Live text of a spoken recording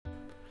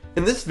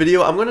In this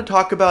video, I'm going to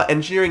talk about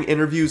engineering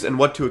interviews and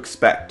what to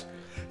expect.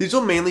 These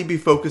will mainly be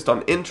focused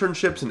on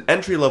internships and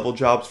entry-level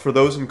jobs for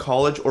those in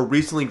college or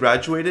recently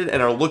graduated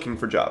and are looking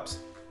for jobs.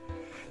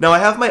 Now, I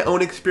have my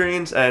own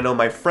experience and I know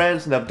my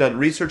friends and I've done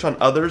research on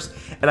others,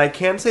 and I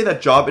can say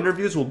that job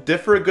interviews will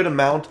differ a good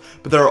amount,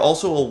 but there are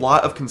also a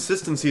lot of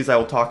consistencies I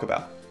will talk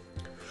about.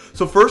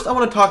 So first, I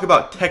want to talk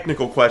about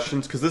technical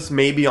questions because this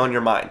may be on your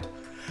mind.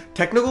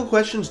 Technical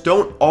questions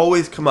don't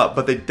always come up,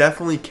 but they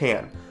definitely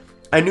can.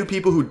 I knew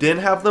people who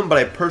didn't have them, but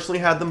I personally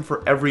had them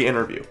for every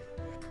interview.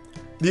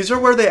 These are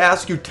where they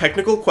ask you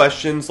technical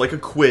questions like a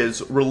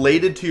quiz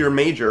related to your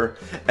major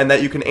and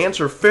that you can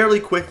answer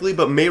fairly quickly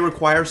but may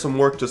require some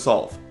work to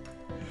solve.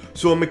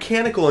 So a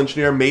mechanical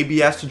engineer may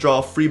be asked to draw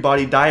a free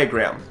body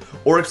diagram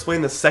or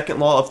explain the second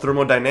law of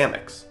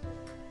thermodynamics.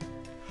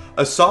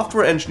 A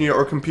software engineer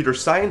or computer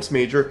science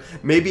major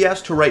may be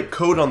asked to write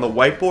code on the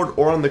whiteboard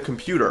or on the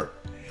computer.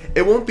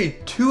 It won't be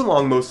too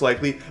long most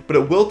likely, but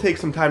it will take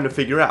some time to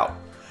figure out.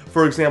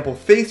 For example,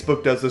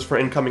 Facebook does this for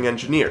incoming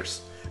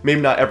engineers.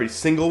 Maybe not every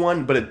single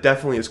one, but it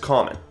definitely is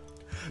common.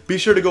 Be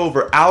sure to go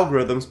over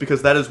algorithms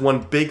because that is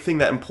one big thing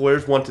that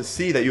employers want to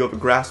see that you have a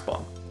grasp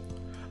on.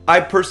 I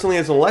personally,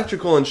 as an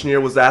electrical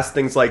engineer, was asked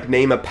things like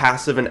name a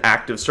passive and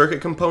active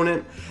circuit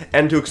component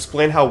and to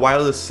explain how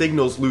wireless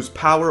signals lose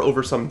power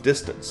over some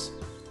distance.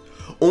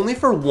 Only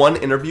for one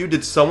interview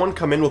did someone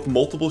come in with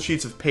multiple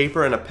sheets of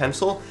paper and a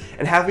pencil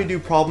and have me do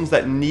problems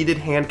that needed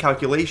hand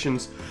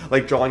calculations,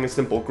 like drawing a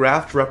simple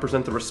graph to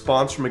represent the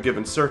response from a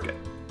given circuit.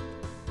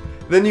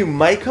 Then you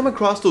might come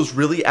across those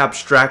really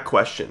abstract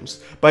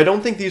questions, but I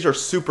don't think these are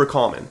super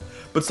common.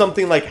 But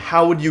something like,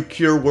 how would you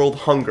cure world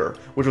hunger,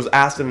 which was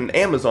asked in an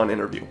Amazon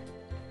interview.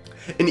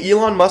 In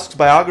Elon Musk's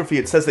biography,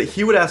 it says that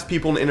he would ask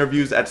people in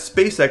interviews at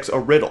SpaceX a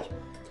riddle.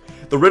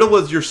 The riddle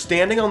was, you're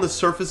standing on the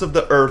surface of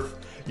the Earth,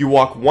 you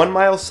walk 1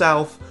 mile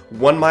south,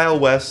 1 mile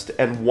west,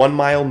 and 1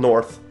 mile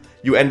north.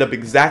 You end up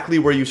exactly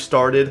where you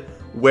started.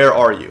 Where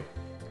are you?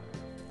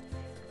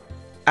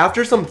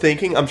 After some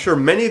thinking, I'm sure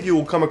many of you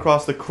will come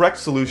across the correct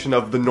solution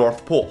of the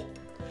North Pole.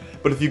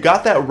 But if you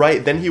got that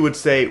right, then he would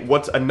say,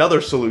 what's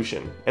another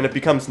solution? And it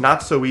becomes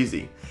not so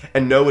easy.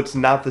 And no, it's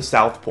not the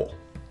South Pole.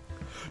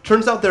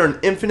 Turns out there are an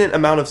infinite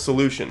amount of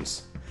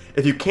solutions.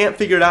 If you can't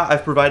figure it out,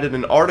 I've provided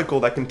an article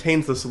that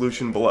contains the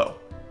solution below.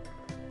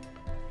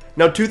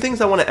 Now, two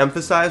things I want to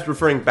emphasize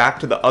referring back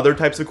to the other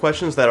types of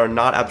questions that are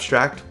not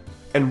abstract,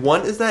 and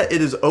one is that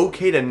it is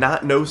okay to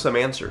not know some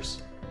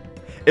answers.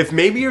 If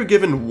maybe you're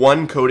given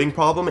one coding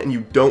problem and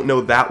you don't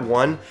know that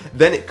one,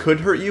 then it could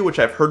hurt you, which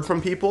I've heard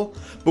from people,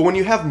 but when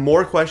you have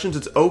more questions,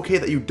 it's okay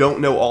that you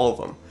don't know all of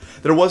them.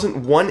 There wasn't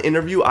one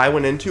interview I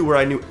went into where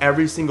I knew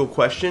every single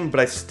question,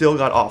 but I still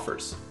got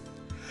offers.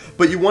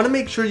 But you want to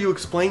make sure you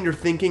explain your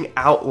thinking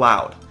out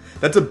loud.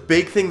 That's a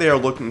big thing they are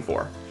looking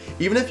for.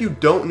 Even if you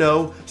don't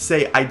know,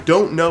 say, I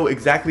don't know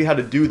exactly how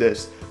to do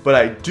this, but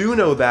I do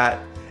know that,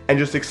 and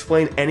just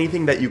explain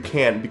anything that you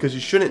can, because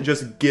you shouldn't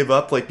just give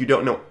up like you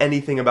don't know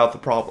anything about the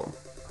problem.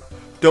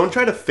 Don't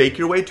try to fake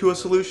your way to a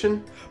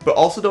solution, but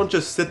also don't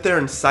just sit there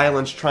in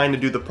silence trying to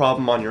do the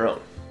problem on your own.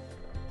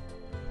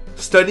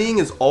 Studying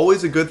is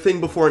always a good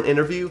thing before an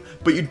interview,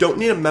 but you don't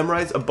need to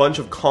memorize a bunch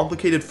of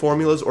complicated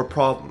formulas or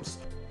problems.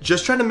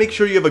 Just try to make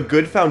sure you have a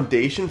good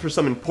foundation for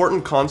some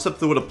important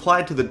concepts that would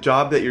apply to the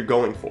job that you're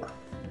going for.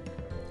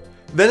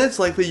 Then it's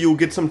likely you will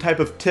get some type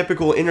of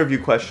typical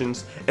interview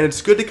questions, and it's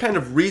good to kind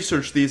of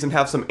research these and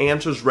have some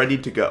answers ready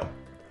to go.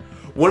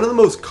 One of the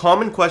most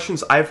common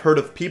questions I've heard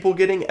of people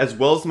getting, as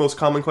well as the most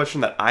common question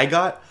that I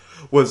got,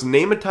 was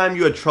name a time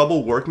you had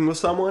trouble working with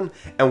someone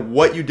and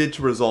what you did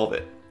to resolve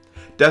it.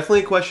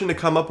 Definitely a question to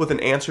come up with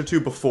an answer to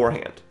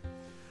beforehand.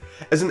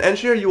 As an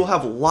engineer, you will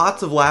have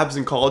lots of labs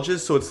in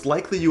colleges, so it's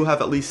likely you will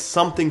have at least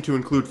something to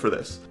include for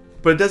this.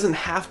 But it doesn't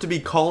have to be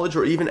college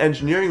or even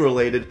engineering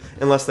related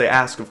unless they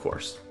ask, of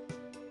course.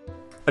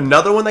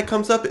 Another one that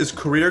comes up is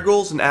career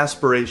goals and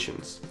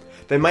aspirations.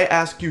 They might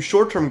ask you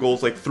short-term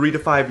goals like 3 to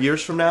 5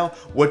 years from now,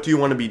 what do you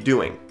want to be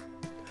doing?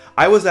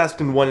 I was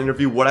asked in one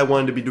interview what I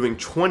wanted to be doing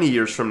 20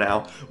 years from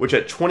now, which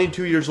at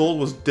 22 years old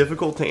was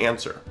difficult to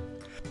answer.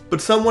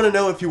 But some want to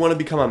know if you want to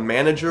become a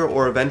manager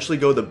or eventually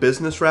go the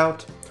business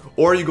route,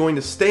 or are you going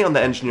to stay on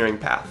the engineering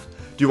path?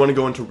 Do you want to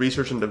go into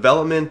research and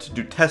development,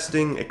 do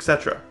testing,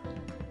 etc.?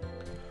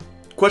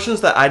 Questions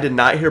that I did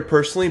not hear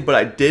personally, but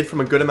I did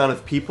from a good amount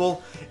of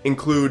people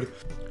include,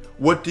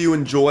 what do you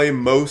enjoy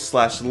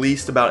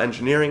most/least about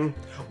engineering?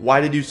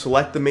 Why did you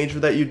select the major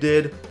that you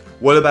did?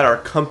 What about our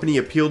company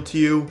appealed to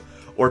you?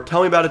 Or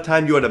tell me about a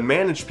time you had to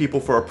manage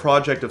people for a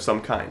project of some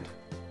kind.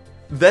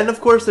 Then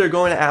of course they're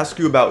going to ask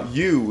you about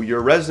you,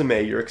 your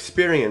resume, your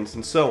experience,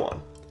 and so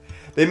on.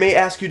 They may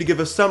ask you to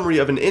give a summary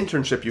of an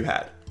internship you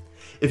had.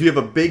 If you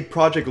have a big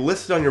project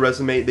listed on your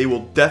resume, they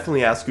will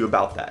definitely ask you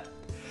about that.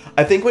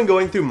 I think when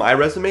going through my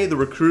resume, the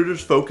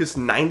recruiters focused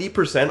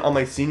 90% on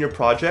my senior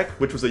project,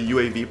 which was a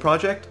UAV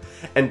project,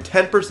 and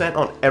 10%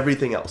 on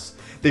everything else.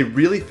 They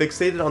really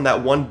fixated on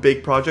that one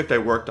big project I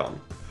worked on.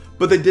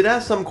 But they did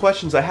ask some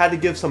questions I had to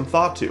give some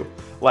thought to,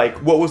 like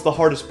what was the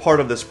hardest part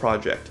of this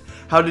project?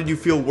 How did you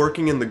feel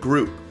working in the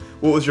group?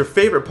 What was your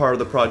favorite part of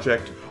the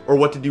project, or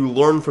what did you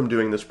learn from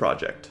doing this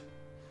project?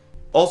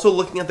 Also,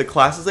 looking at the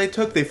classes I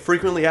took, they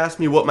frequently asked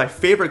me what my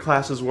favorite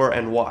classes were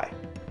and why.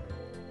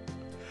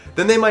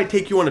 Then they might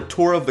take you on a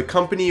tour of the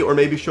company or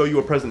maybe show you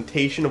a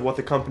presentation of what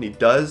the company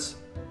does.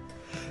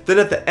 Then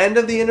at the end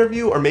of the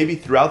interview, or maybe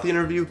throughout the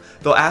interview,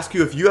 they'll ask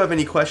you if you have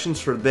any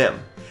questions for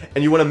them,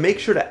 and you want to make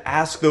sure to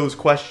ask those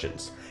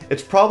questions.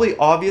 It's probably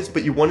obvious,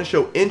 but you want to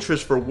show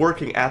interest for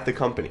working at the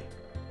company.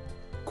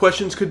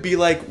 Questions could be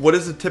like, what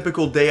is a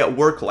typical day at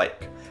work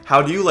like?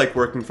 How do you like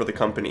working for the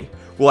company?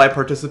 Will I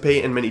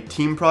participate in many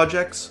team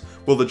projects?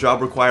 Will the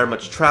job require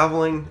much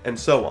traveling? And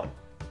so on.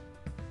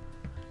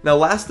 Now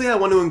lastly, I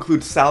want to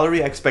include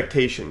salary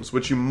expectations,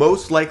 which you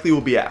most likely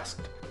will be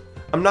asked.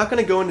 I'm not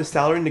going to go into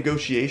salary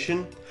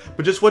negotiation,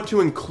 but just what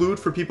to include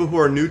for people who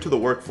are new to the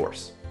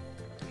workforce.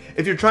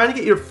 If you're trying to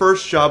get your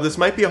first job, this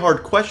might be a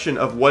hard question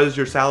of what is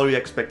your salary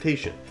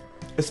expectation,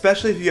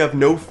 especially if you have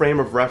no frame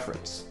of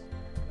reference.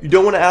 You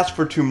don't want to ask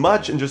for too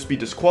much and just be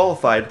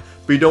disqualified,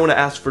 but you don't want to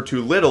ask for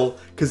too little,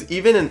 because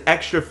even an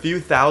extra few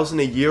thousand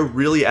a year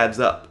really adds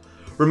up.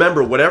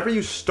 Remember, whatever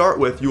you start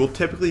with, you will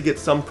typically get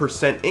some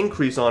 %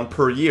 increase on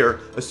per year,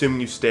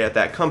 assuming you stay at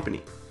that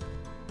company.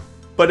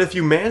 But if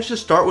you manage to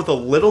start with a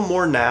little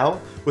more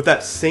now, with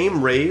that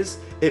same raise,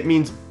 it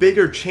means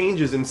bigger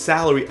changes in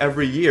salary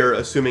every year,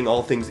 assuming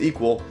all things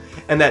equal,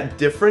 and that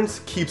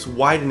difference keeps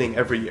widening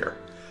every year.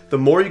 The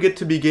more you get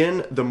to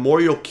begin, the more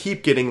you'll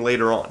keep getting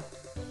later on.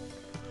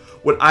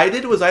 What I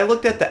did was I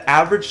looked at the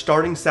average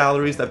starting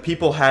salaries that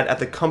people had at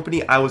the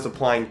company I was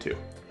applying to.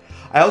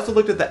 I also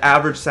looked at the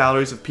average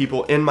salaries of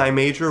people in my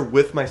major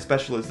with my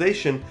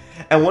specialization,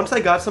 and once I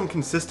got some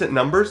consistent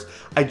numbers,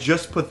 I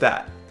just put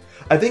that.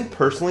 I think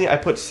personally I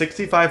put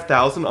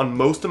 $65,000 on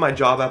most of my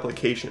job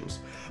applications,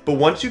 but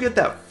once you get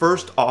that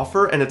first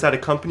offer and it's at a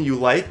company you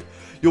like,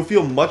 you'll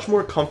feel much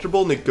more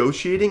comfortable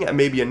negotiating at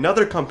maybe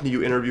another company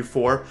you interview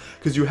for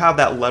because you have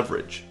that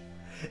leverage.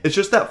 It's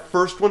just that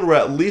first one where,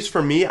 at least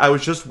for me, I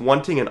was just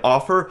wanting an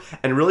offer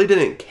and really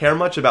didn't care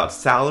much about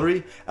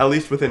salary, at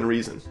least within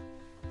reason.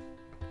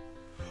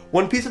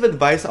 One piece of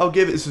advice I'll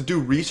give is to do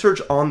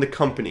research on the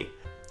company.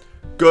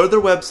 Go to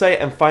their website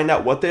and find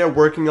out what they are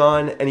working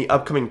on, any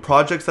upcoming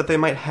projects that they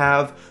might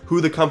have, who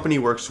the company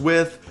works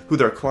with, who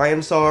their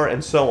clients are,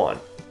 and so on.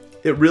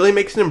 It really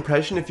makes an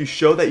impression if you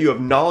show that you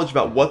have knowledge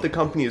about what the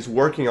company is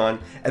working on,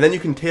 and then you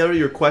can tailor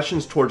your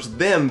questions towards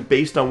them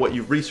based on what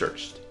you've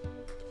researched.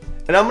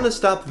 And I'm going to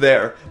stop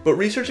there, but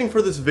researching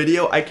for this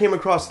video, I came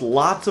across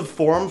lots of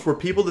forums where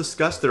people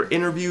discuss their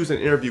interviews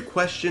and interview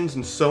questions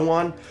and so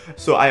on,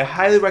 so I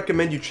highly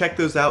recommend you check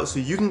those out so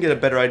you can get a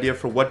better idea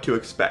for what to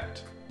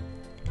expect.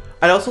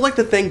 I'd also like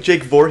to thank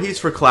Jake Voorhees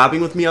for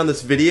collabing with me on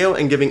this video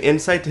and giving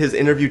insight to his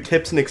interview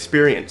tips and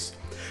experience.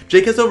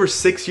 Jake has over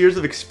 6 years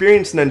of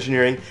experience in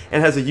engineering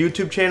and has a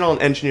YouTube channel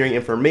on engineering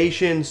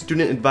information,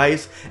 student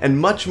advice, and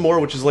much more,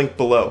 which is linked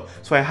below,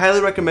 so I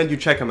highly recommend you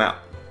check him out.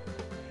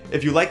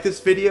 If you like this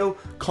video,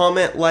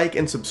 comment, like,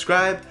 and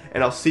subscribe,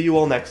 and I'll see you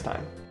all next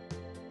time.